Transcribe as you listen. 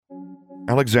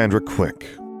Alexandra Quick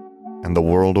and the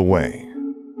World Away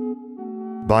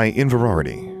by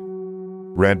Inverarity.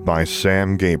 Read by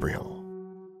Sam Gabriel.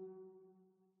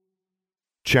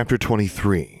 Chapter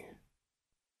 23.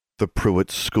 The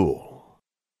Pruitt School.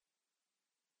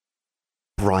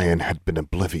 Brian had been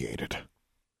obliviated.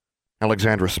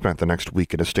 Alexandra spent the next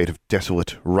week in a state of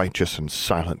desolate, righteous, and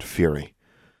silent fury.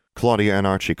 Claudia and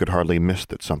Archie could hardly miss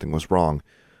that something was wrong.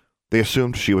 They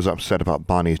assumed she was upset about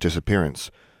Bonnie's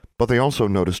disappearance, but they also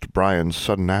noticed Brian's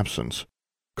sudden absence.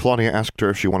 Claudia asked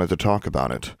her if she wanted to talk about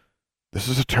it. "This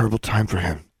is a terrible time for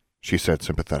him," she said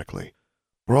sympathetically.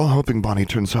 "We're all hoping Bonnie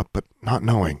turns up, but not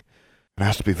knowing. It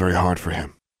has to be very hard for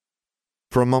him."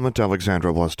 For a moment,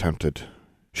 Alexandra was tempted.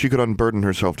 She could unburden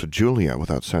herself to Julia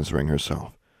without censoring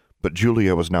herself, but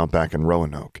Julia was now back in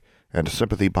Roanoke, and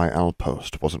sympathy by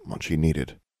outpost wasn't what she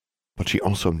needed. But she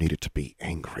also needed to be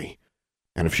angry.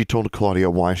 And if she told Claudia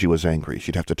why she was angry,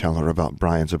 she'd have to tell her about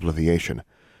Brian's obliviation.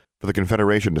 For the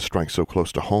Confederation to strike so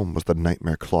close to home was the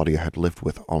nightmare Claudia had lived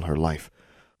with all her life,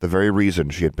 the very reason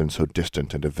she had been so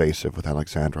distant and evasive with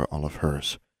Alexandra all of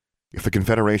hers. If the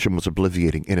Confederation was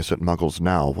obliviating innocent muggles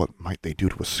now, what might they do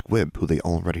to a squib who they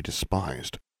already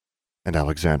despised? And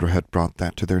Alexandra had brought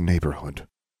that to their neighborhood.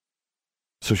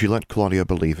 So she let Claudia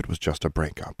believe it was just a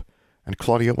breakup, and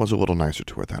Claudia was a little nicer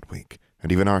to her that week,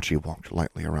 and even Archie walked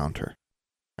lightly around her.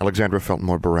 Alexandra felt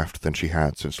more bereft than she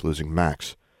had since losing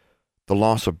Max. The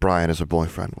loss of Brian as a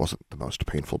boyfriend wasn't the most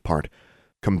painful part.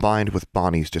 Combined with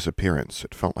Bonnie's disappearance,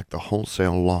 it felt like the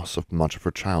wholesale loss of much of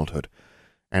her childhood,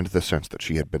 and the sense that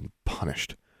she had been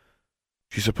punished.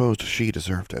 She supposed she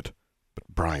deserved it,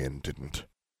 but Brian didn't.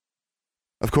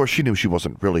 Of course, she knew she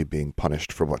wasn't really being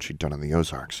punished for what she'd done in the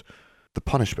Ozarks. The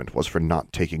punishment was for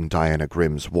not taking Diana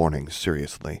Grimm's warnings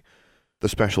seriously. The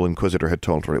Special Inquisitor had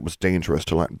told her it was dangerous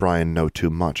to let Brian know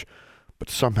too much, but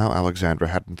somehow Alexandra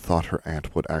hadn't thought her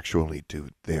aunt would actually do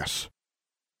this.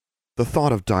 The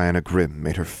thought of Diana Grimm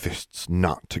made her fists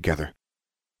knot together.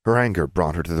 Her anger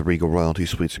brought her to the Regal Royalty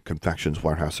Sweets and Confections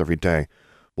warehouse every day,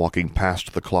 walking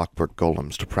past the clockwork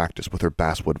golems to practice with her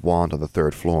basswood wand on the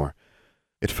third floor.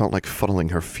 It felt like funneling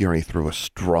her fury through a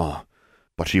straw,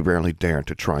 but she rarely dared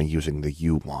to try using the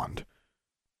U-wand.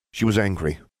 She was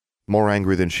angry. More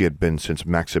angry than she had been since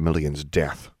Maximilian's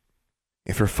death.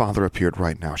 If her father appeared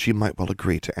right now, she might well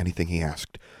agree to anything he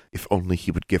asked, if only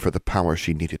he would give her the power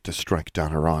she needed to strike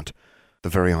down her aunt, the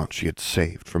very aunt she had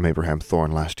saved from Abraham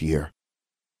Thorne last year.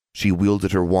 She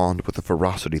wielded her wand with a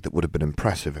ferocity that would have been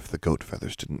impressive if the goat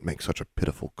feathers didn't make such a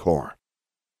pitiful core.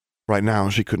 Right now,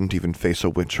 she couldn't even face a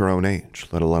witch her own age,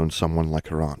 let alone someone like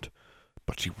her aunt.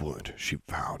 But she would, she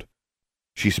vowed.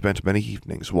 She spent many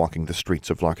evenings walking the streets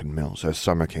of Larkin Mills as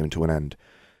summer came to an end,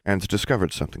 and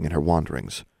discovered something in her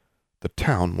wanderings. The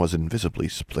town was invisibly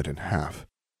split in half.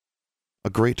 A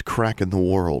great crack in the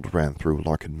world ran through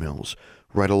Larkin Mills,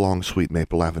 right along Sweet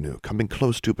Maple Avenue, coming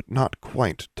close to but not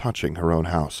quite touching her own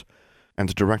house,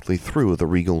 and directly through the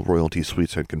Regal Royalty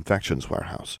Sweets and Confections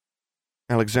warehouse.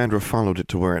 Alexandra followed it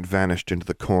to where it vanished into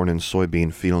the corn and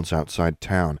soybean fields outside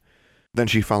town. Then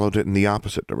she followed it in the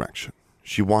opposite direction.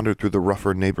 She wandered through the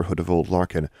rougher neighborhood of Old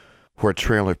Larkin, where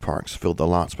trailer parks filled the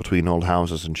lots between old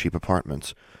houses and cheap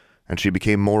apartments, and she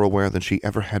became more aware than she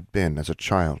ever had been as a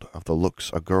child of the looks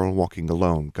a girl walking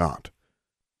alone got.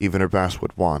 Even her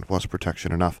basswood wand was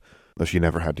protection enough, though she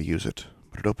never had to use it,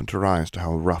 but it opened her eyes to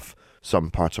how rough some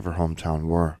parts of her hometown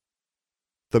were.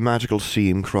 The magical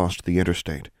seam crossed the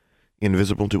interstate,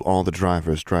 invisible to all the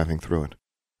drivers driving through it,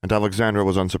 and Alexandra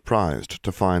was unsurprised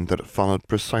to find that it followed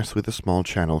precisely the small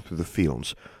channel through the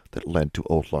fields that led to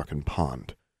Old Larkin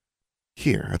Pond.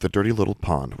 Here, at the dirty little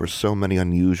pond, where so many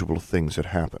unusual things had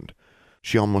happened,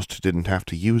 she almost didn't have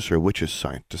to use her witch's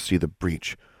sight to see the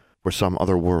breach, where some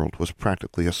other world was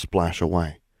practically a splash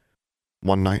away.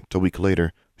 One night, a week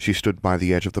later, she stood by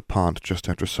the edge of the pond just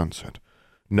after sunset,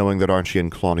 knowing that Archie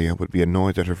and Claudia would be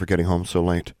annoyed at her for getting home so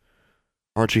late.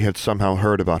 Archie had somehow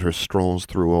heard about her strolls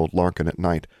through Old Larkin at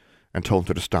night and told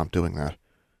her to stop doing that.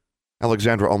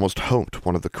 Alexandra almost hoped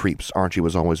one of the creeps Archie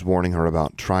was always warning her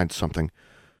about tried something,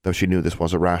 though she knew this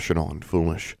was irrational and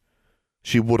foolish.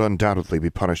 She would undoubtedly be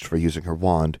punished for using her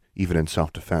wand, even in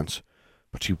self-defense,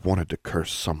 but she wanted to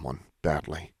curse someone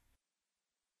badly.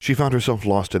 She found herself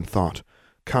lost in thought,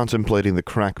 contemplating the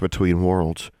crack between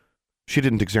worlds. She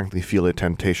didn't exactly feel a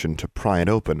temptation to pry it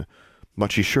open,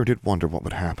 but she sure did wonder what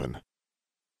would happen.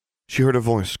 She heard a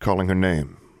voice calling her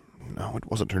name. No,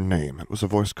 it wasn't her name. It was a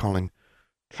voice calling,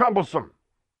 "Troublesome!"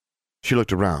 She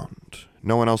looked around.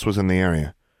 No one else was in the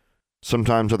area.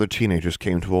 Sometimes other teenagers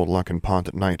came to Old Larkin Pond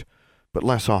at night, but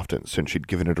less often since she'd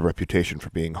given it a reputation for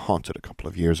being haunted a couple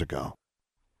of years ago.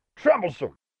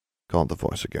 "Troublesome!" called the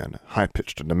voice again,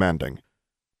 high-pitched and demanding.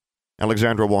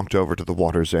 Alexandra walked over to the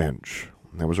water's edge.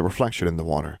 There was a reflection in the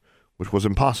water, which was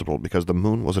impossible because the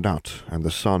moon wasn't out and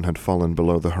the sun had fallen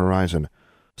below the horizon,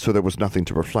 so there was nothing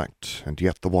to reflect, and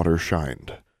yet the water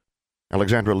shined.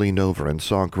 Alexandra leaned over and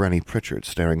saw Granny Pritchard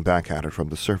staring back at her from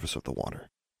the surface of the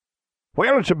water.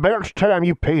 "Well, it's about time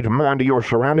you paid mind to your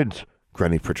surroundings,"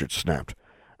 Granny Pritchard snapped.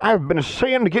 "I've been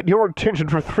saying to get your attention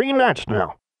for 3 nights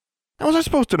now." "How was I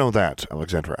supposed to know that?"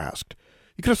 Alexandra asked.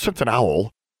 "You could have sent an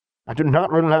owl." "I do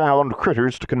not rely on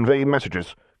critters to convey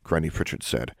messages," Granny Pritchard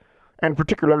said, "and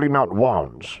particularly not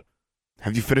wands."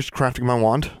 "Have you finished crafting my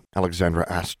wand?" Alexandra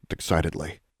asked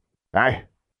excitedly. "Aye."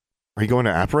 "Are you going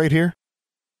to apparate here?"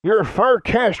 "You're far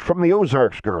cast from the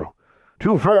Ozarks, girl.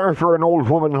 Too far for an old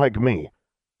woman like me."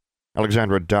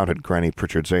 Alexandra doubted Granny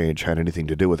Pritchard's age had anything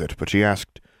to do with it, but she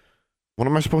asked, "What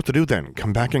am I supposed to do then?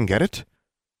 Come back and get it?"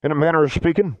 "In a manner of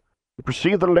speaking, you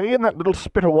perceive the lay in that little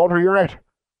spit of water you're at?"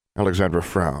 Alexandra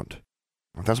frowned.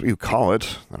 "If that's what you call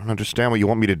it, I don't understand what you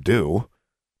want me to do."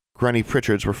 Granny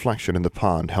Pritchard's reflection in the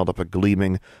pond held up a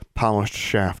gleaming, polished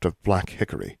shaft of black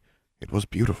hickory. It was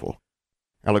beautiful.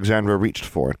 Alexandra reached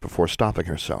for it before stopping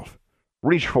herself.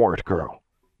 "Reach for it, girl,"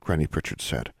 Granny Pritchard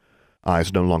said,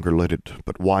 eyes no longer lidded,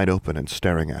 but wide open and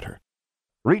staring at her.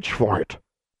 "Reach for it."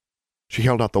 She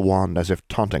held out the wand as if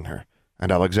taunting her,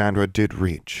 and Alexandra did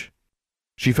reach.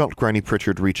 She felt Granny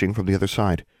Pritchard reaching from the other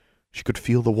side. She could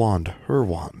feel the wand, her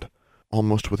wand,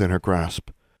 almost within her grasp.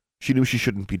 She knew she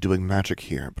shouldn't be doing magic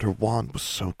here, but her wand was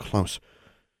so close.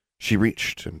 She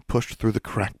reached and pushed through the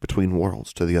crack between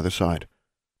worlds to the other side.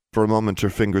 For a moment her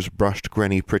fingers brushed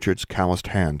Granny Pritchard's calloused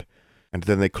hand, and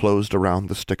then they closed around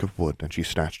the stick of wood, and she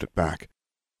snatched it back.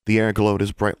 The air glowed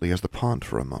as brightly as the pond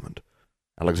for a moment.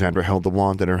 Alexandra held the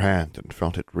wand in her hand and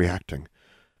felt it reacting,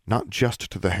 not just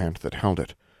to the hand that held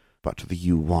it, but to the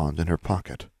yew wand in her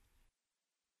pocket.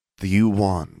 The yew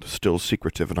wand, still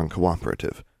secretive and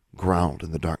uncooperative, growled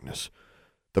in the darkness.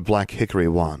 The black hickory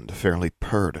wand fairly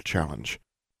purred a challenge.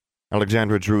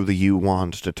 Alexandra drew the yew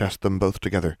wand to test them both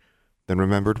together, then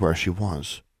remembered where she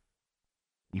was.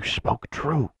 "You spoke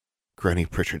true," Granny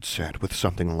Pritchard said with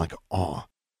something like awe.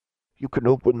 "You can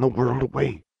open the world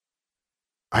away."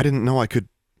 "I didn't know I could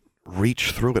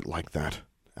reach through it like that,"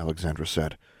 Alexandra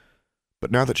said.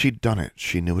 But now that she'd done it,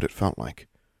 she knew what it felt like.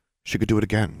 She could do it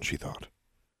again, she thought.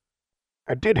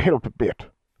 "I did help a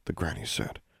bit," the granny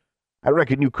said. "I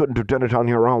reckon you couldn't have done it on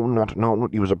your own, not knowing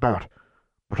what you was about.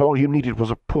 But all you needed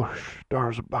was a push,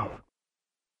 stars above."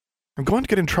 "I'm going to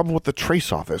get in trouble with the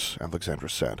trace office," Alexandra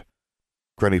said.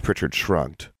 Granny Pritchard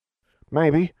shrugged.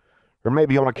 "Maybe. Or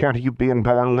maybe on account of you being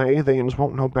ballet, they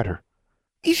won't know better."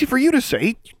 "Easy for you to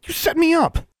say. You set me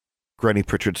up," Granny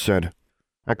Pritchard said.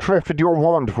 "I crafted your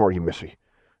wand for you, missy,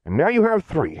 and now you have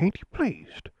 3. Ain't you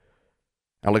pleased?"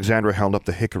 Alexandra held up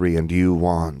the hickory and yew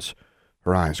wands.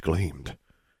 Her eyes gleamed.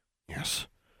 "Yes."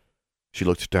 She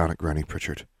looked down at Granny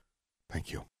Pritchard.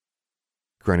 "Thank you."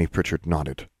 Granny Pritchard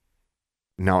nodded.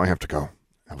 "Now I have to go,"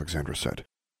 Alexandra said.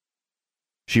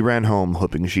 She ran home,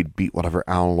 hoping she'd beat whatever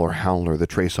owl or howler the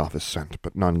trace office sent,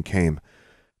 but none came.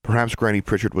 Perhaps Granny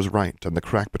Pritchard was right, and the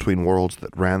crack between worlds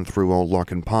that ran through old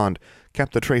Larkin Pond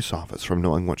kept the trace office from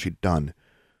knowing what she'd done.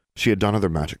 She had done other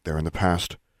magic there in the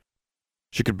past.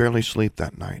 She could barely sleep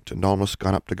that night, and almost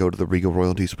got up to go to the Regal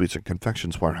Royalty Sweets and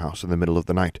Confections warehouse in the middle of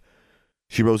the night.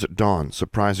 She rose at dawn,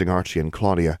 surprising Archie and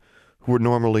Claudia, who were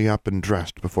normally up and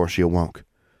dressed before she awoke.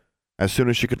 As soon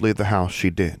as she could leave the house, she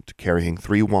did, carrying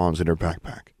 3 wands in her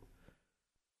backpack.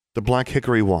 The black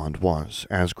hickory wand was,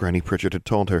 as Granny Pritchard had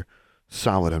told her,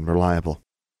 solid and reliable.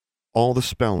 All the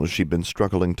spells she'd been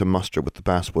struggling to muster with the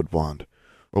basswood wand,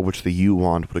 or which the yew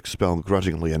wand would expel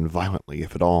grudgingly and violently,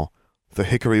 if at all, the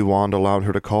hickory wand allowed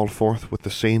her to call forth with the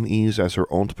same ease as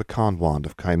her old pecan wand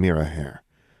of chimera hair.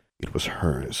 It was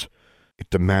hers. It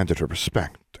demanded her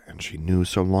respect, and she knew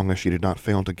so long as she did not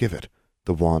fail to give it,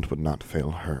 the wand would not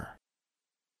fail her.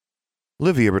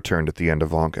 Livia returned at the end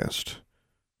of August.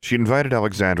 She invited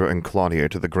Alexandra and Claudia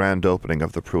to the grand opening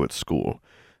of the Pruitt School,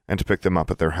 and to pick them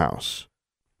up at their house.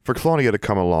 For Claudia to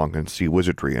come along and see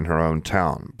wizardry in her own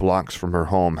town, blocks from her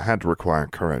home, had to require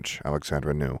courage,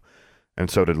 Alexandra knew, and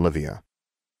so did Livia.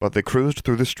 But they cruised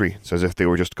through the streets as if they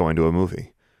were just going to a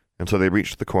movie, until they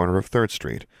reached the corner of 3rd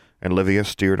Street, and Livia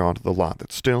steered onto the lot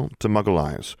that still, to Muggle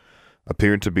eyes,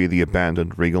 appeared to be the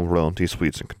abandoned Regal Royalty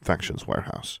Sweets and Confections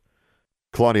warehouse.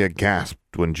 Claudia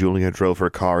gasped when Julia drove her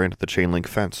car into the chain-link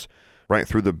fence, right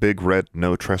through the big red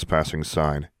no trespassing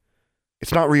sign.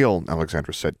 "It's not real,"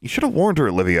 Alexandra said. "You should have warned her,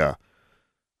 Livia."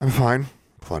 "I'm fine,"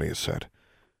 Claudia said.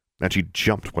 And she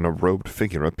jumped when a robed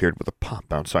figure appeared with a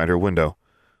pop outside her window.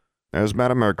 "There's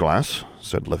Madame Merglass,"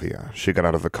 said Livia. She got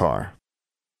out of the car.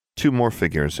 2 more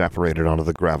figures apparated onto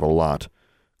the gravel lot.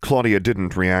 Claudia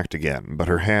didn't react again, but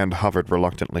her hand hovered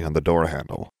reluctantly on the door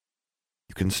handle.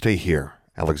 "You can stay here,"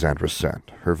 Alexandra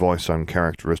said, her voice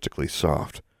uncharacteristically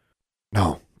soft.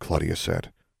 "No," Claudia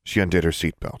said. She undid her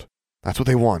seatbelt. "That's what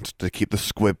they want, to keep the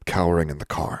squib cowering in the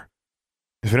car."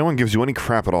 "If anyone gives you any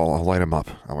crap at all, I'll light him up,"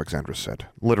 Alexandra said.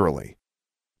 "Literally."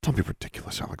 "Don't be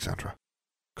ridiculous, Alexandra."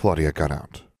 Claudia got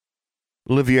out.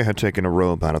 Livia had taken a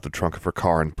robe out of the trunk of her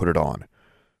car and put it on.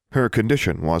 Her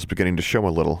condition was beginning to show a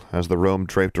little as the robe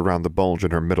draped around the bulge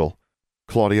in her middle.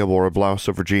 Claudia wore a blouse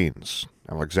over jeans.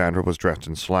 Alexandra was dressed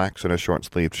in slacks and a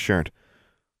short-sleeved shirt.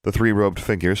 The three robed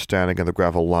figures standing in the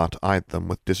gravel lot eyed them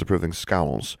with disapproving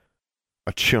scowls.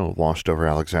 A chill washed over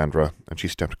Alexandra, and she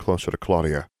stepped closer to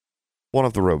Claudia. One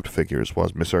of the robed figures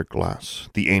was Miss Glass,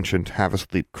 the ancient,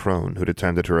 half-asleep crone who'd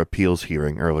attended her appeals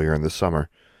hearing earlier in the summer.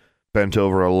 Bent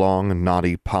over a long,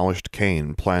 knotty, polished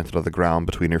cane planted on the ground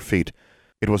between her feet,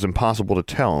 it was impossible to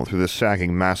tell through the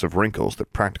sagging mass of wrinkles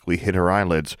that practically hid her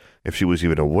eyelids if she was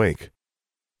even awake.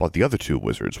 But the other two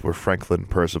wizards were Franklin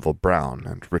Percival Brown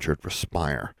and Richard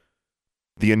Respire.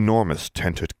 The enormous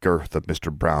tented girth of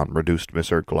Mr. Brown reduced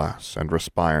Miss Glass and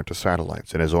Respire to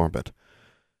satellites in his orbit.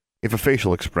 If a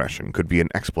facial expression could be an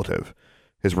expletive,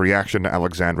 his reaction to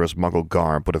Alexandra's muggle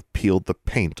garb would have peeled the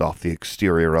paint off the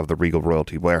exterior of the Regal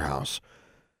Royalty warehouse.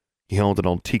 He held an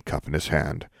old teacup in his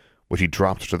hand, which he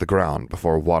dropped to the ground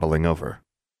before waddling over.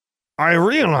 "I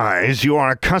realize you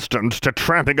are accustomed to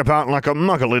tramping about like a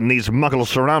muggle in these muggle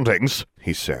surroundings,"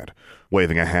 he said,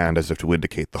 waving a hand as if to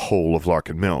indicate the whole of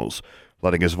Larkin Mills,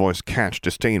 letting his voice catch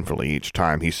disdainfully each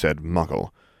time he said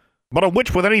muggle. "But a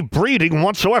witch with any breeding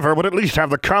whatsoever would at least have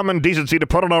the common decency to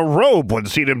put on a robe when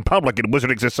seen in public in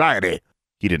wizarding society."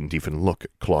 He didn't even look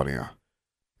at Claudia.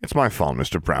 "It's my fault,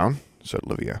 Mr. Brown," said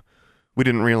Livia. "We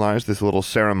didn't realize this little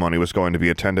ceremony was going to be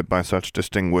attended by such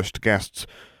distinguished guests,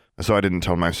 so I didn't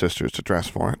tell my sisters to dress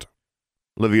for it."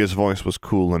 Livia's voice was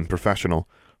cool and professional,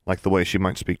 like the way she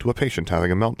might speak to a patient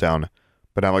having a meltdown,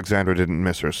 but Alexandra didn't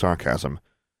miss her sarcasm.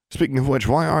 "Speaking of which,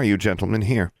 why are you gentlemen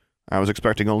here? I was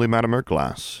expecting only Madame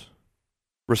Glass."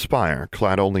 Respire,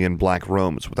 clad only in black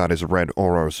robes without his red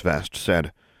Auror's vest,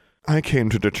 said, "I came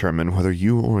to determine whether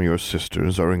you or your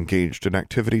sisters are engaged in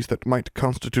activities that might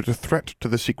constitute a threat to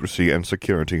the secrecy and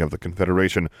security of the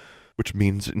Confederation, which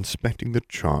means inspecting the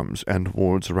charms and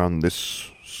wards around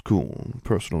this school,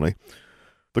 personally.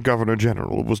 The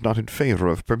Governor-General was not in favor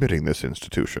of permitting this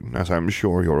institution, as I'm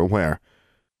sure you're aware."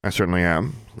 "I certainly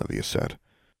am," Livia said.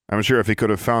 "I'm sure if he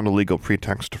could have found a legal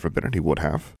pretext to forbid it, he would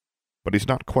have. But he's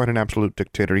not quite an absolute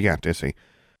dictator yet, is he?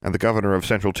 And the governor of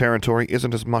Central Territory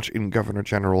isn't as much in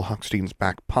Governor-General Huckstein's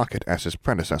back pocket as his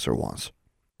predecessor was."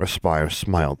 Respire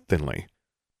smiled thinly.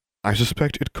 "I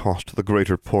suspect it cost the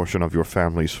greater portion of your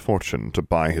family's fortune to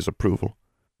buy his approval.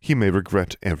 He may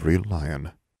regret every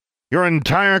lion." "Your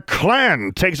entire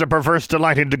clan takes a perverse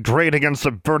delight in degrading and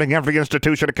subverting every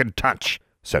institution it can touch,"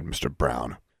 said Mr.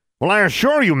 Brown. "Well, I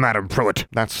assure you, Madam Pruitt—"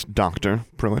 "That's Dr.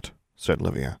 Pruitt," said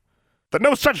Livia. "that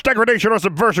no such degradation or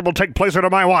subversion will take place under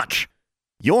my watch."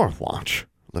 "Your watch?"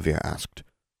 Livia asked.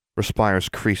 Respire's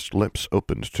creased lips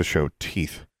opened to show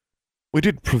teeth. "We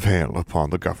did prevail upon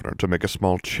the governor to make a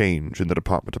small change in the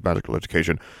Department of Magical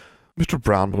Education. Mr.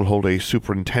 Brown will hold a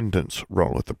superintendent's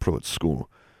role at the Pruitt School.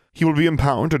 He will be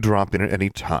empowered to drop in at any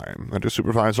time and to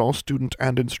supervise all student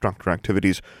and instructor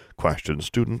activities, question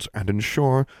students, and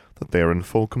ensure that they are in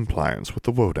full compliance with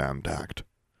the Wodand Act."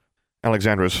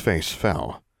 Alexandra's face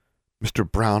fell. Mr.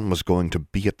 Brown was going to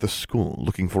be at the school,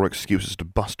 looking for excuses to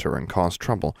bust her and cause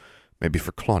trouble, maybe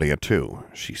for Claudia, too.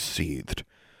 She seethed.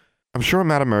 "I'm sure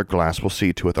Madame Glass will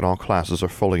see to it that all classes are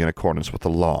fully in accordance with the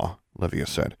law," Livia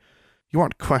said. "You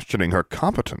aren't questioning her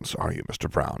competence, are you, Mr.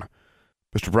 Brown?"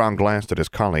 Mr. Brown glanced at his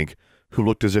colleague, who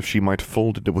looked as if she might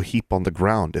fold into a heap on the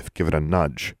ground if given a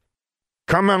nudge.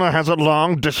 "Carmela has a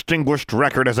long, distinguished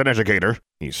record as an educator,"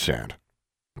 he said.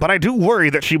 "But I do worry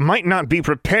that she might not be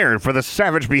prepared for the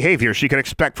savage behavior she can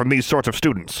expect from these sorts of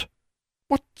students."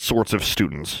 "What sorts of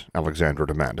students?" Alexandra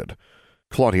demanded.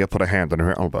 Claudia put a hand on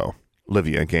her elbow.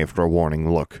 Livia gave her a warning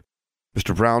look.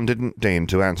 Mr. Brown didn't deign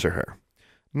to answer her.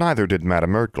 Neither did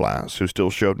Madame Glass, who still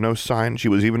showed no sign she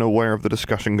was even aware of the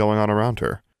discussion going on around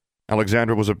her.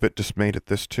 Alexandra was a bit dismayed at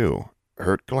this, too.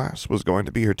 Glass was going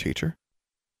to be her teacher?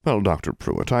 "Well, Dr.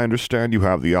 Pruitt, I understand you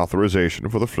have the authorization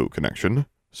for the flu connection,"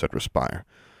 said Respire.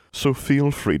 "So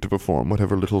feel free to perform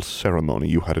whatever little ceremony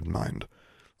you had in mind.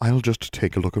 I'll just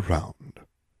take a look around."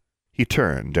 He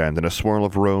turned and, in a swirl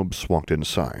of robes, walked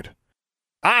inside.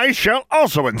 "I shall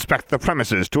also inspect the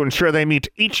premises to ensure they meet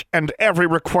each and every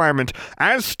requirement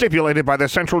as stipulated by the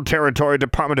Central Territory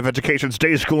Department of Education's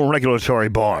Day School Regulatory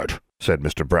Board," said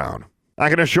Mr. Brown. I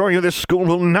can assure you this school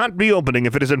will not be opening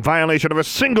if it is in violation of a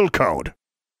single code."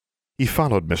 He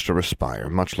followed Mr. Respire,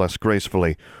 much less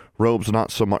gracefully, robes not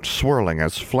so much swirling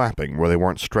as flapping where they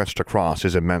weren't stretched across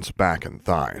his immense back and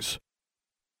thighs.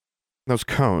 "Those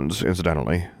codes,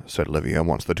 incidentally," said Livia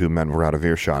once the two men were out of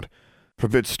earshot,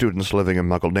 "forbid students living in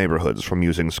Muggle neighborhoods from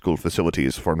using school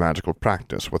facilities for magical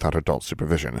practice without adult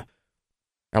supervision."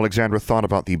 Alexandra thought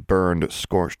about the burned,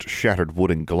 scorched, shattered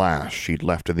wooden glass she'd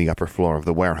left in the upper floor of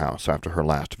the warehouse after her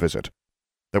last visit.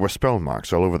 There were spell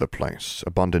marks all over the place,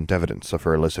 abundant evidence of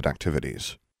her illicit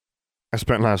activities. "I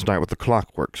spent last night with the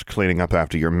Clockworks cleaning up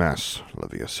after your mess,"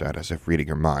 Livia said, as if reading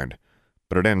her mind.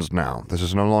 "But it ends now. This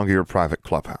is no longer your private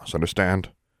clubhouse,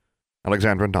 understand?"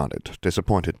 Alexandra nodded,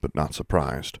 disappointed but not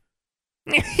surprised.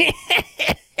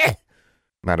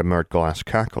 Madame Murtglass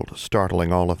cackled,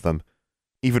 startling all of them.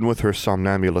 Even with her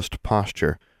somnambulist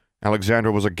posture,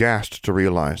 Alexandra was aghast to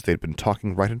realize they'd been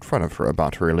talking right in front of her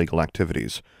about her illegal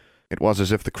activities. It was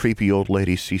as if the creepy old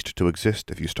lady ceased to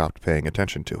exist if you stopped paying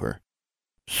attention to her.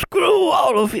 "Screw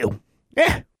all of you!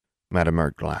 Madame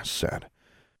Murtglass said,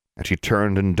 and she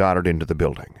turned and darted into the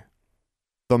building.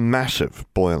 The massive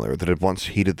boiler that had once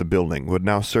heated the building would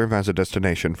now serve as a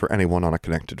destination for anyone on a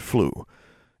connected flu.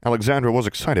 Alexandra was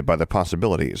excited by the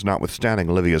possibilities, notwithstanding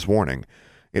Livia's warning.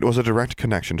 It was a direct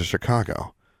connection to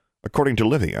Chicago. According to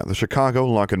Livia, the Chicago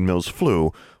Larkin Mills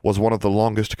flu was one of the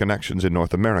longest connections in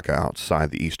North America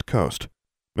outside the East Coast.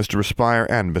 Mr. Respire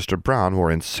and Mr. Brown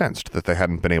were incensed that they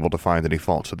hadn't been able to find any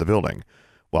faults at the building,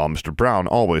 while Mr. Brown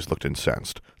always looked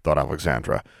incensed, thought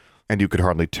Alexandra, and you could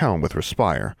hardly tell with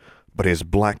Respire, but his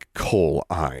black coal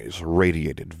eyes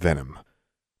radiated venom.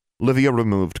 Livia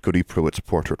removed Goody Pruitt's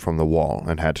portrait from the wall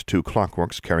and had two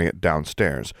Clockworks carry it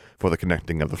downstairs for the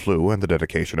connecting of the flu and the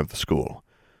dedication of the school.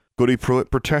 Goody Pruitt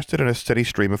protested in a steady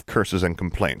stream of curses and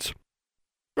complaints.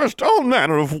 "Just all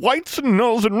manner of wights and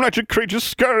nulls and wretched creatures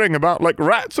scurrying about like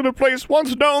rats in a place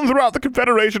once known throughout the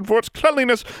Confederation for its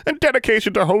cleanliness and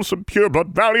dedication to wholesome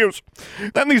pure-blood values.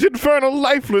 Then these infernal,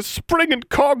 lifeless, spring and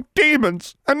cog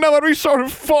demons, and now every sort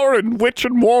of foreign witch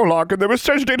and warlock and their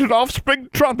resuscitated offspring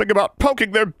tromping about,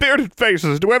 poking their bearded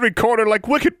faces into every corner like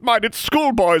wicked-minded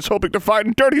schoolboys hoping to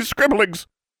find dirty scribblings."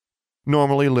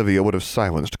 Normally, Livia would have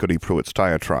silenced Goody Pruitt's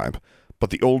diatribe, but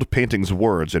the old painting's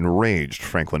words enraged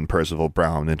Franklin Percival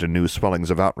Brown into new swellings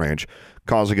of outrage,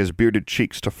 causing his bearded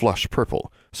cheeks to flush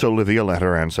purple, so Livia let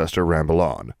her ancestor ramble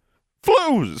on.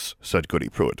 "Flues," said Goody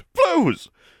Pruitt. "Flues!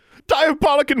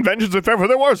 Diabolic inventions if ever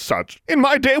there was such. In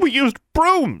my day we used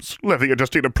brooms, Livia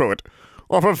Justina Pruitt,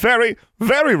 or for very,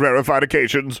 very rarefied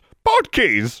occasions,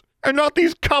 portkeys, and not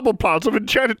these cobblepots of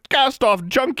enchanted cast-off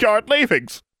junkyard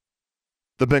leavings."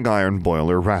 The big iron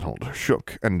boiler rattled,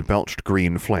 shook, and belched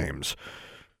green flames.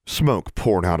 Smoke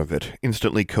poured out of it,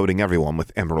 instantly coating everyone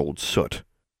with emerald soot.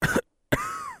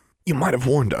 "You might have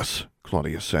warned us,"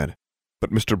 Claudia said,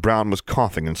 but Mr. Brown was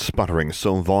coughing and sputtering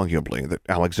so volubly that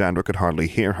Alexandra could hardly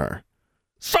hear her.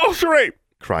 "Sorcery!"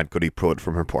 cried Goody Pruitt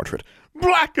from her portrait.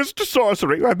 "Blackest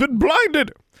sorcery! I've been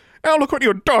blinded! Now look what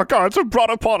your dark arts have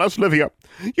brought upon us, Livia!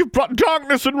 You've brought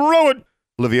darkness and ruin!"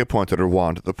 Livia pointed her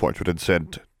wand at the portrait and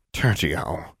said,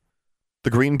 "Tertio." The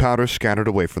green powder scattered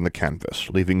away from the canvas,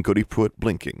 leaving Goody Pruitt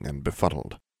blinking and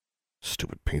befuddled.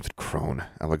 "Stupid painted crone,"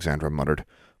 Alexandra muttered,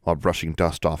 while brushing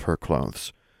dust off her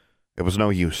clothes. It was no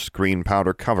use. Green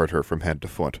powder covered her from head to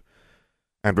foot.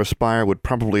 And Respire would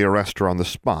probably arrest her on the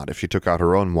spot if she took out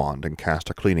her own wand and cast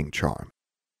a cleaning charm.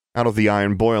 Out of the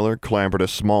iron boiler clambered a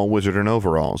small wizard in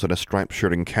overalls and a striped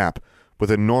shirt and cap, with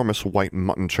enormous white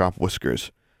mutton-chop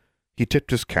whiskers. He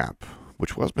tipped his cap,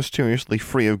 which was mysteriously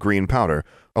free of green powder,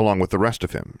 along with the rest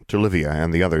of him, to Livia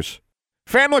and the others.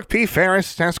 "Fenwick P.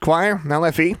 Ferris, Esquire,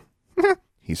 LFE,"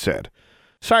 he said.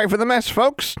 "Sorry for the mess,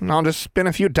 folks. I'll just spin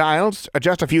a few dials,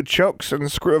 adjust a few chokes,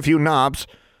 and screw a few knobs."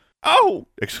 "Oh!"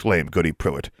 exclaimed Goody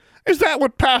Pruitt. "Is that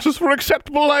what passes for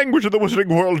acceptable language in the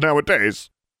wizarding world nowadays?"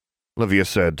 Livia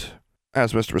said,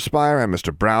 "As Mr. Respire and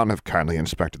Mr. Brown have kindly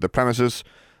inspected the premises,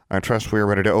 I trust we are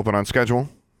ready to open on schedule.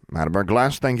 Madame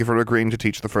Murtglass, thank you for agreeing to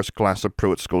teach the first class of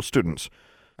Pruitt School students.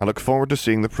 I look forward to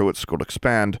seeing the Pruitt School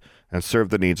expand and serve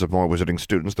the needs of more wizarding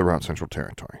students throughout Central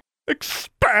Territory."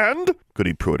 "Expand?"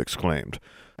 Goody Pruitt exclaimed,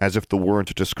 as if the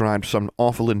words described some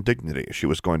awful indignity she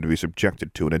was going to be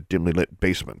subjected to in a dimly lit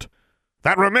basement.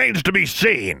 "That remains to be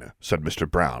seen," said Mr.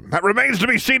 Brown. "That remains to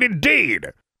be seen indeed.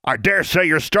 I dare say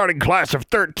your starting class of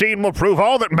 13 will prove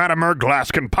all that Madame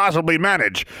Murtglass can possibly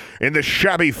manage in this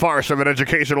shabby farce of an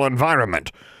educational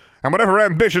environment. And whatever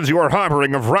ambitions you are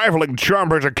harboring of rivaling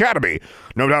Charmbridge Academy,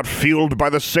 no doubt fueled by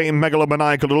the same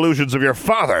megalomaniacal delusions of your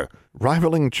father."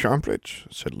 "Rivaling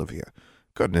Charmbridge?" said Livia.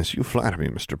 "Goodness, you flatter me,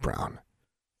 Mr. Brown."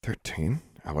 13?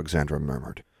 Alexandra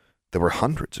murmured. There were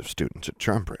hundreds of students at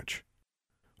Charmbridge.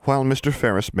 While Mr.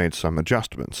 Ferris made some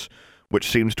adjustments, which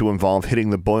seemed to involve hitting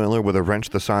the boiler with a wrench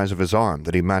the size of his arm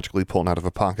that he magically pulled out of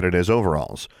a pocket in his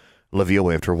overalls, Livia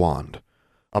waved her wand.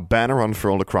 A banner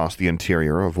unfurled across the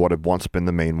interior of what had once been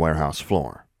the main warehouse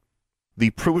floor. The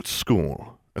Pruitt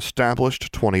School,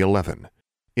 established 2011,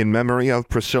 in memory of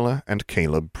Priscilla and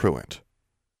Caleb Pruitt.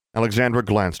 Alexandra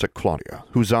glanced at Claudia,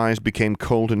 whose eyes became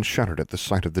cold and shuddered at the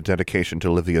sight of the dedication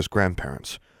to Livia's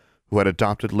grandparents, who had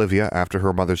adopted Livia after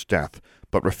her mother's death,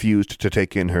 but refused to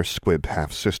take in her squib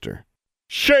half-sister.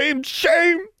 "Shame,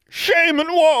 shame, shame and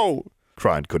woe!"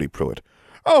 cried Goody Pruitt.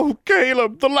 "Oh,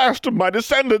 Caleb, the last of my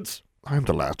descendants!" "I am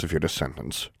the last of your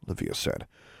descendants," Livia said.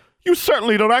 "You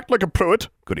certainly don't act like a Pruitt,"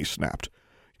 Goody snapped.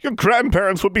 "Your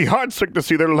grandparents would be heartsick to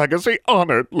see their legacy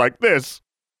honored like this."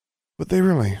 "But they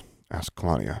really?" asked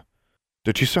Claudia.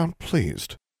 Did she sound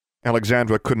pleased?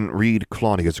 Alexandra couldn't read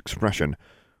Claudia's expression.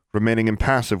 Remaining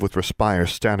impassive with Respire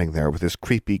standing there with his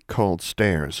creepy, cold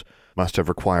stares must have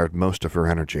required most of her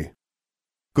energy.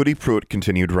 Goody Pruitt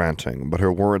continued ranting, but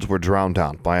her words were drowned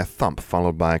out by a thump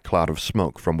followed by a cloud of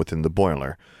smoke from within the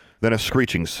boiler, then a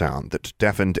screeching sound that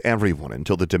deafened everyone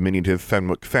until the diminutive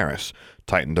Fenwick Ferris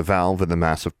tightened a valve in the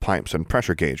massive pipes and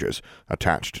pressure gauges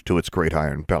attached to its great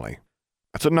iron belly.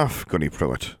 "That's enough, Goody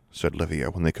Pruitt," said Livia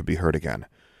when they could be heard again.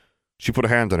 She put a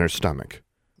hand on her stomach.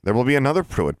 "There will be another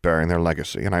Pruitt bearing their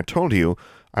legacy, and I told you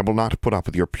I will not put up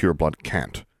with your pureblood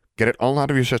cant. Get it all out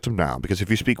of your system now, because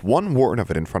if you speak one word of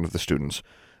it in front of the students,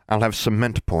 I'll have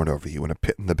cement poured over you in a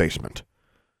pit in the basement."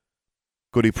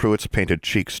 Goody Pruitt's painted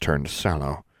cheeks turned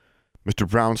sallow. Mr.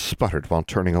 Brown sputtered while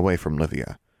turning away from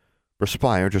Livia.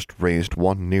 Respire just raised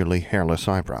one nearly hairless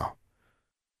eyebrow.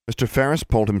 Mr. Ferris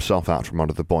pulled himself out from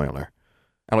under the boiler.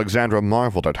 Alexandra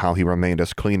marveled at how he remained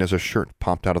as clean as a shirt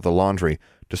popped out of the laundry,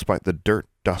 despite the dirt,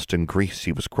 dust, and grease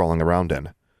he was crawling around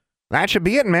in. "That should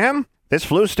be it, ma'am. This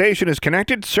flue station is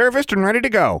connected, serviced, and ready to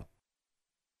go."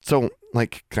 "So,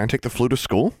 can I take the flue to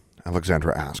school?"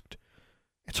 Alexandra asked.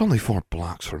 "It's only 4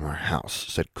 blocks from our house,"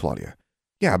 said Claudia.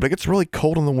 "Yeah, but it gets really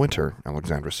cold in the winter,"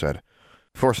 Alexandra said.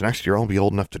 "Of course, next year I'll be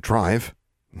old enough to drive."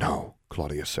 "No,"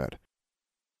 Claudia said.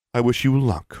 "I wish you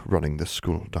luck running this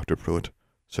school, Dr. Pruitt,"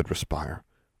 said Respire.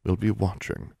 "We'll be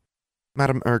watching."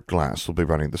 "Madam Erdglass will be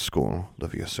running the school,"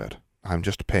 Livia said. "I'm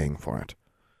just paying for it."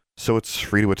 "So it's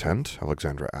free to attend?"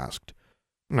 Alexandra asked.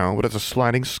 "No, but it's a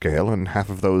sliding scale, and half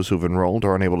of those who've enrolled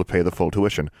are unable to pay the full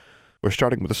tuition. We're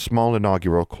starting with a small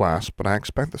inaugural class, but I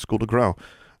expect the school to grow,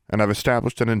 and I've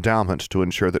established an endowment to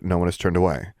ensure that no one is turned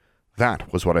away.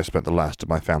 That was what I spent the last of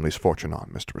my family's fortune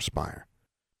on, Mr. Respire."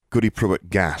 Goody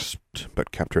Pruitt gasped,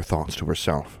 but kept her thoughts to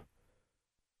herself.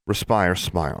 Respire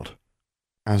smiled.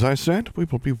 "As I said, we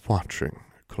will be watching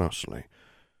closely.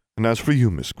 And as for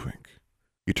you, Miss Quick,"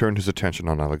 he turned his attention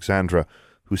on Alexandra,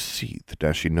 who seethed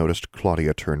as she noticed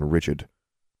Claudia turn rigid.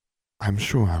 "I'm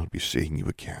sure I'll be seeing you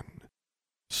again,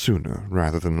 sooner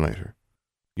rather than later.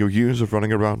 Your years of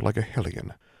running around like a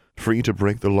hellion, free to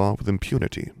break the law with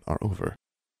impunity, are over.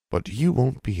 But you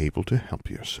won't be able to help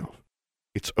yourself.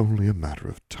 It's only a matter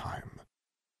of time."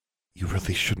 "You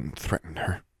really shouldn't threaten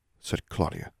her," said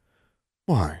Claudia.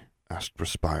 "Why?" asked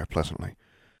Respire pleasantly.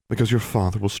 "Because your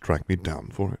father will strike me down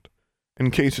for it.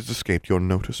 In case it's escaped your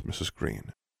notice, Mrs.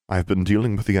 Green, I have been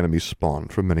dealing with the enemy's spawn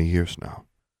for many years now."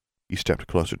 He stepped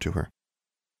closer to her.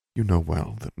 "You know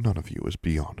well that none of you is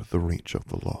beyond the reach of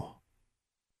the law."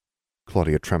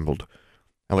 Claudia trembled.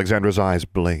 Alexandra's eyes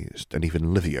blazed, and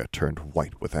even Livia turned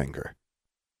white with anger.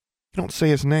 "You don't say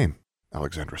his name,"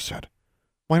 Alexandra said.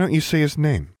 "Why don't you say his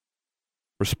name?"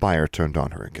 Respire turned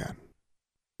on her again.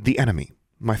 "The enemy.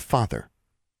 My father.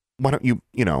 Why don't you,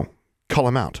 call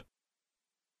him out?"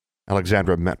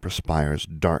 Alexandra met Respire's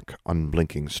dark,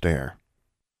 unblinking stare.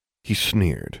 He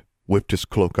sneered, whipped his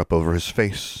cloak up over his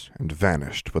face, and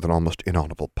vanished with an almost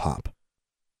inaudible pop.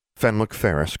 Fenwick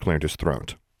Ferris cleared his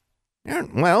throat.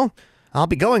 "Well, I'll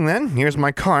be going then. Here's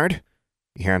my card."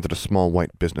 He handed a small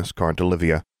white business card to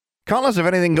Livia. "Call us if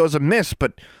anything goes amiss,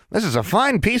 but this is a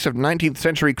fine piece of 19th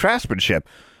century craftsmanship.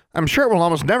 I'm sure it will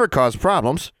almost never cause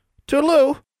problems.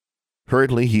 Toodaloo."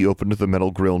 Hurriedly, he opened the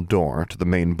metal grilled door to the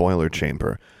main boiler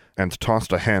chamber and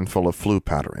tossed a handful of flue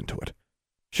powder into it.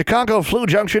 "Chicago Flue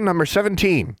Junction number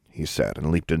 17, he said,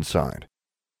 and leaped inside.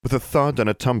 With a thud and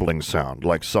a tumbling sound,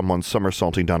 like someone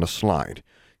somersaulting down a slide,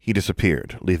 he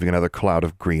disappeared, leaving another cloud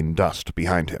of green dust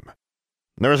behind him.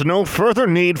 "There is no further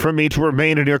need for me to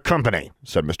remain in your company,"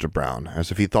 said Mr. Brown, as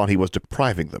if he thought he was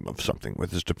depriving them of something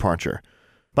with his departure.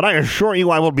 "But I assure you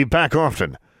I will be back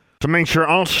often. to make sure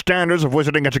all standards of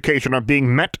wizarding education are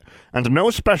being met, and no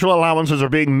special allowances are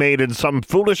being made in some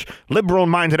foolish,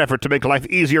 liberal-minded effort to make life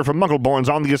easier for Muggleborns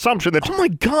on the assumption that— "Oh my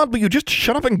God, will you just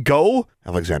shut up and go?"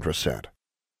 Alexandra said.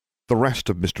 The rest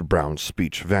of Mr. Brown's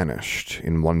speech vanished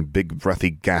in one big breathy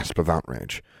gasp of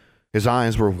outrage. His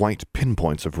eyes were white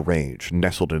pinpoints of rage,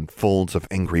 nestled in folds of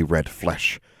angry red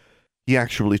flesh. He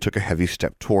actually took a heavy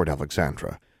step toward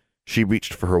Alexandra. She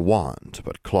reached for her wand,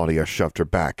 but Claudia shoved her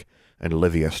back, and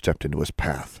Olivia stepped into his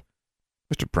path.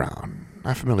 "Mr. Brown,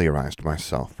 I familiarized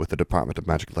myself with the Department of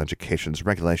Magical Education's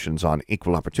regulations on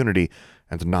equal opportunity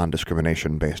and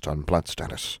non-discrimination based on blood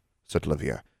status," said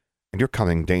Olivia, "and you're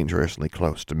coming dangerously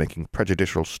close to making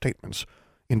prejudicial statements,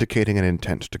 indicating an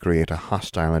intent to create a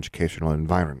hostile educational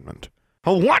environment."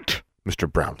 "A what?" Mr.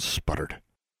 Brown sputtered.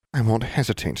 "I won't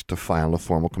hesitate to file a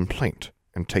formal complaint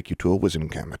and take you to a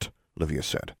Wizengamot," Olivia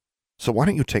said. "So why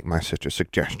don't you take my sister's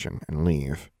suggestion and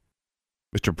leave?"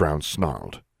 Mr. Brown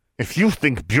snarled. "If you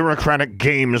think bureaucratic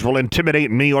games will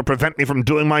intimidate me or prevent me from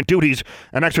doing my duties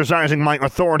and exercising my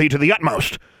authority to the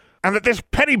utmost, and that this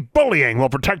petty bullying will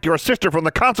protect your sister from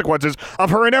the consequences of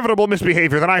her inevitable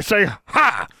misbehavior, then I say,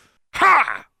 ha!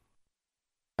 Ha!"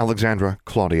 Alexandra,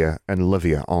 Claudia, and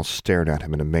Olivia all stared at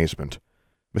him in amazement.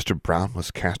 Mr. Brown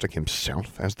was casting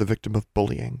himself as the victim of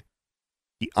bullying.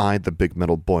 He eyed the big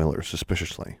metal boiler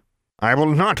suspiciously. "I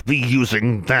will not be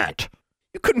using that."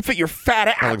 "You couldn't fit your fat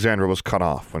ass—" Alexandra was cut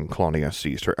off when Claudia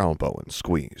seized her elbow and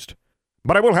squeezed.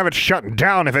 "But I will have it shut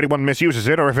down if anyone misuses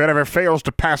it or if it ever fails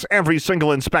to pass every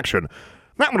single inspection.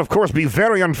 That would, of course, be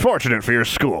very unfortunate for your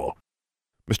school."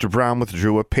 Mr. Brown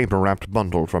withdrew a paper-wrapped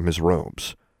bundle from his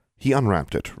robes. He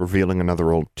unwrapped it, revealing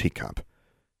another old teacup.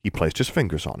 He placed his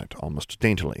fingers on it, almost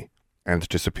daintily, and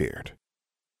disappeared.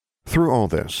 Through all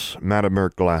this, Madame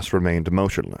Glass remained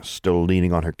motionless, still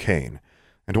leaning on her cane,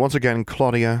 and once again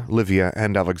Claudia, Livia,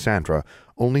 and Alexandra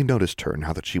only noticed her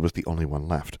now that she was the only one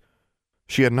left.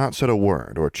 She had not said a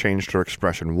word or changed her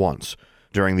expression once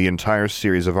during the entire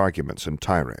series of arguments and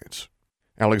tirades.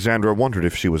 Alexandra wondered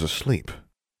if she was asleep.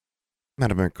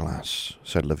 "Madame Glass,"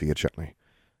 said Livia gently,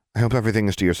 "I hope everything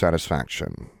is to your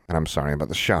satisfaction, and I'm sorry about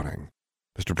the shouting.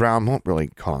 Mr. Brown won't really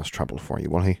cause trouble for you,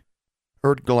 will he?"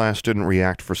 Glass didn't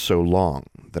react for so long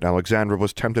that Alexandra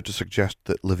was tempted to suggest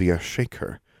that Livia shake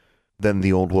her. Then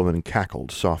the old woman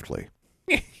cackled softly.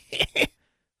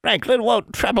 "Franklin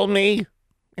won't trouble me.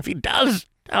 If he does,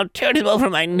 I'll turn him over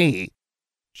my knee."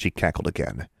 She cackled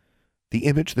again. The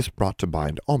image this brought to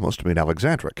mind almost made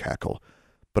Alexandra cackle,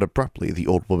 but abruptly the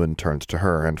old woman turned to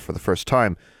her, and for the first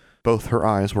time, both her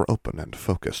eyes were open and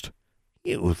focused.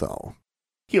 "You, though.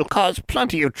 He'll cause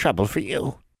plenty of trouble for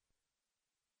you."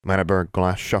 Madame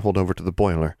Glass shuffled over to the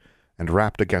boiler and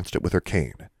rapped against it with her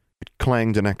cane. It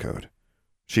clanged and echoed.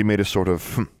 She made a sort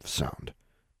of humph sound.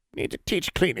 "Need to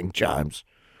teach cleaning jobs.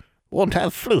 Won't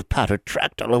have flute powder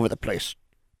tracked all over the place.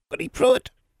 Goody Pruitt,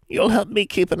 you'll help me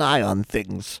keep an eye on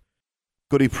things."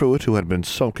 Goody Pruitt, who had been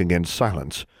sulking in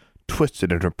silence,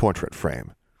 twisted in her portrait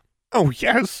frame. "Oh,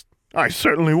 yes, I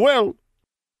certainly will."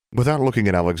 Without looking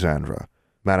at Alexandra,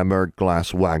 Madame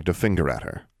Glass wagged a finger at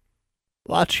her.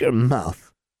 "Watch your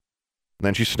mouth."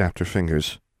 Then she snapped her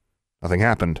fingers. Nothing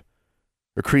happened.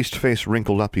 Her creased face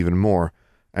wrinkled up even more,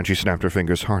 and she snapped her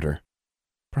fingers harder.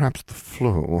 "Perhaps the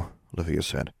flu," Olivia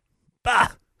said.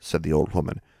 "Bah!" said the old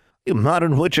woman. "You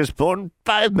modern witches born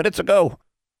 5 minutes ago.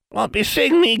 Won't be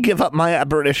seeing me give up my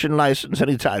aberration license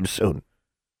any time soon."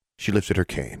 She lifted her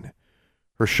cane.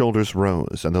 Her shoulders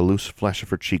rose, and the loose flesh of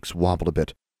her cheeks wobbled a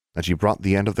bit, and she brought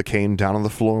the end of the cane down on the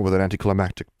floor with an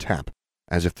anticlimactic tap,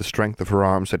 as if the strength of her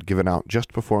arms had given out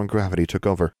just before gravity took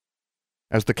over.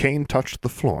 As the cane touched the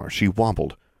floor, she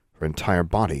wobbled, her entire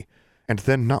body, and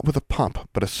then not with a pop,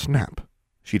 but a snap,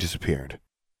 she disappeared.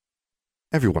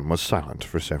 Everyone was silent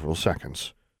for several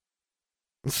seconds.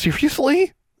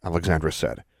 "Seriously?" Alexandra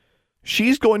said.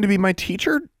 "She's going to be my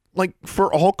teacher? Like,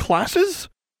 for all classes?"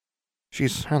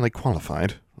 "She's highly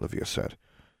qualified," Olivia said,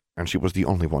 "and she was the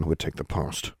only one who would take the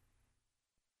post."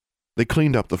 They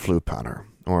cleaned up the flu powder,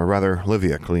 or rather,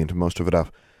 Livia cleaned most of it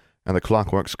up, and the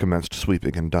clockworks commenced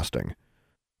sweeping and dusting.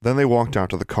 Then they walked out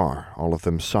to the car, all of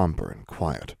them somber and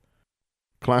quiet.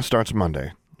 "Class starts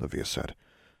Monday," Livia said.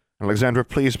 "Alexandra,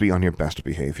 please be on your best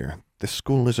behavior. This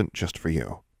school isn't just for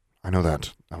you." "I know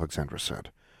that," Alexandra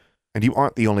said. "And you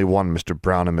aren't the only one Mr.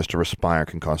 Brown and Mr. Respire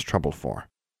can cause trouble for."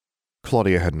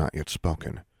 Claudia had not yet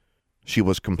spoken. She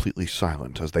was completely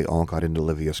silent as they all got into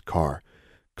Livia's car,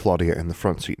 Claudia in the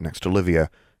front seat next to Livia,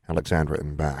 Alexandra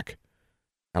in back.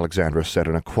 Alexandra said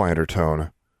in a quieter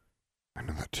tone, "I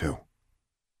know that too."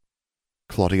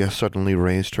 Claudia suddenly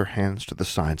raised her hands to the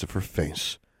sides of her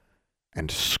face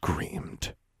and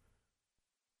screamed.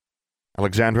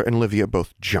 Alexandra and Livia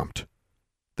both jumped.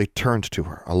 They turned to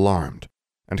her, alarmed,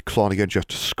 and Claudia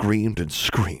just screamed and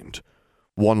screamed,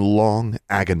 one long,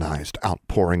 agonized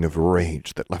outpouring of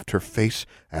rage that left her face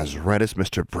as red as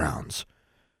Mr. Brown's.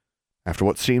 After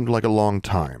what seemed like a long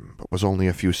time, but was only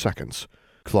a few seconds,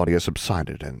 Claudia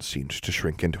subsided and seemed to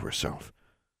shrink into herself.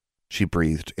 She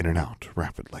breathed in and out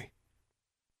rapidly.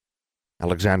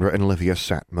 Alexandra and Livia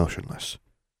sat motionless.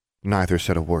 Neither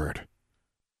said a word.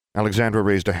 Alexandra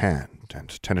raised a hand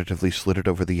and tentatively slid it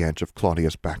over the edge of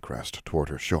Claudia's backrest toward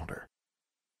her shoulder.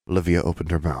 Livia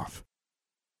opened her mouth.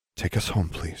 "Take us home,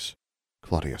 please,"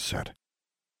 Claudia said,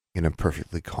 in a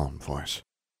perfectly calm voice.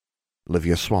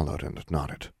 Livia swallowed and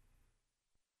nodded.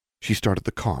 She started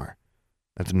the car,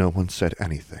 and no one said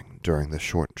anything during the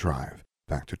short drive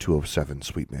back to 207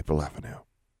 Sweet Maple Avenue.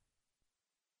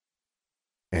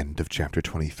 End of Chapter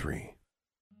 23.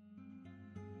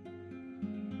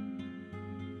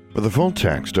 For the full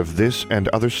text of this and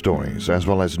other stories, as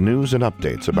well as news and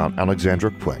updates about Alexandra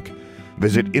Quick,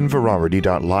 visit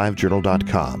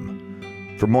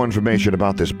inverarity.livejournal.com. For more information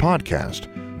about this podcast,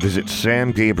 visit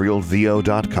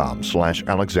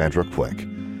samgabrielvo.com/Alexandra Quick.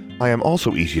 I am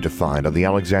also easy to find on the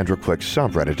Alexandra Quick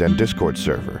subreddit and Discord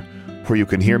server, where you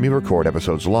can hear me record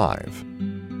episodes live.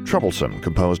 Troublesome,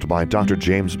 composed by Dr.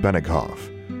 James Benighoff.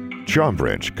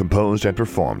 Charmbridge, composed and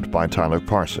performed by Tyler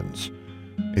Parsons.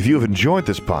 If you have enjoyed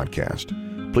this podcast,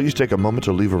 please take a moment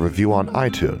to leave a review on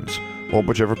iTunes or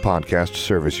whichever podcast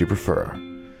service you prefer.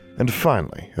 And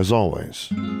finally, as always,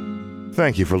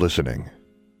 thank you for listening.